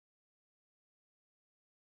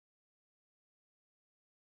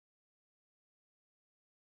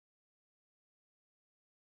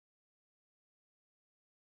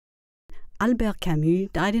Albert Camus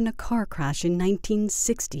died in a car crash in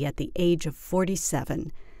 1960 at the age of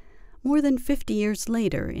 47. More than 50 years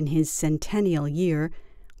later, in his centennial year,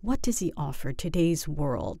 what does he offer today's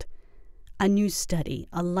world? A new study,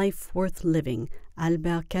 A Life Worth Living,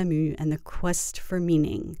 Albert Camus and the Quest for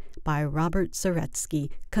Meaning, by Robert Zaretsky,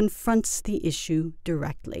 confronts the issue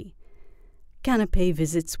directly. Canapé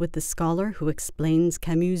visits with the scholar who explains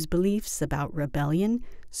Camus' beliefs about rebellion,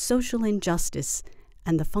 social injustice,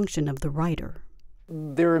 and the function of the writer.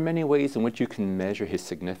 There are many ways in which you can measure his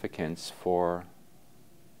significance for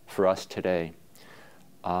us today.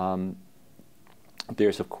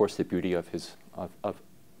 There's, of course, the beauty of his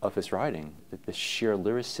writing, the sheer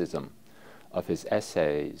lyricism of his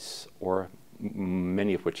essays, or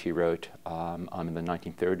many of which he wrote in the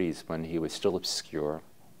 1930s when he was still obscure,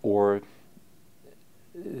 or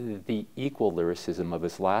the equal lyricism of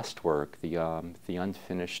his last work, the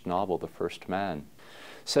unfinished novel, The First Man.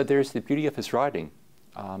 So there's the beauty of his writing,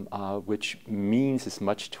 which means as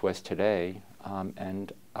much to us today,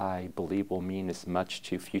 and I believe will mean as much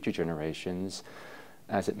to future generations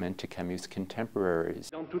as it meant to Camus'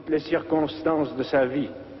 contemporaries. Dans toutes les circonstances de sa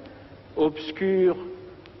vie, obscures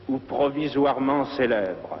ou provisoirement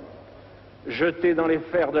célèbres, jeté dans les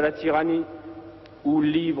fers de la tyrannie ou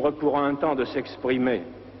libre pour un temps de s'exprimer,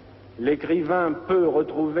 l'écrivain peut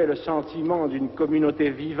retrouver le sentiment d'une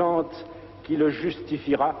communauté vivante qui le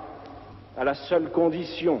justifiera à la seule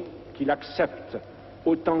condition qu'il accepte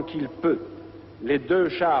autant qu'il peut les deux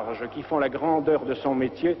charges qui font la grandeur de son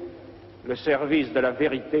métier, le service de la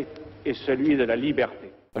vérité et celui de la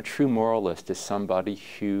liberté. A true moralist is somebody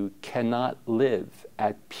who cannot live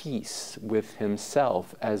at peace with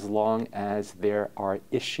himself as long as there are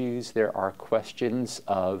issues, there are questions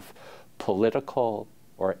of political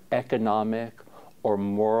or economic or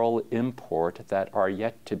moral import that are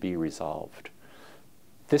yet to be resolved.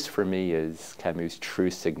 This, for me, is Camus'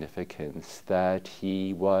 true significance, that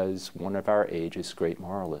he was one of our age's great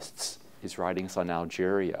moralists. His writings on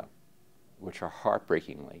Algeria, which are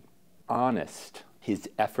heartbreakingly honest, his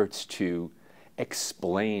efforts to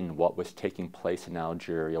explain what was taking place in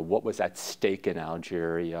Algeria, what was at stake in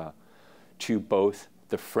Algeria, to both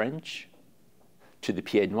the French, to the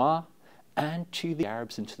Pieds Noirs, and to the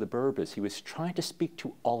Arabs and to the Berbers. He was trying to speak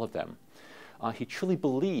to all of them. He truly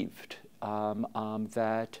believed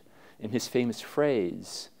that, in his famous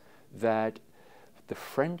phrase, that the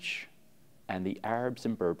French and the Arabs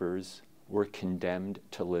and Berbers were condemned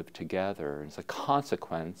to live together. As a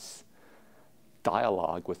consequence,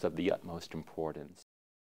 dialogue was of the utmost importance.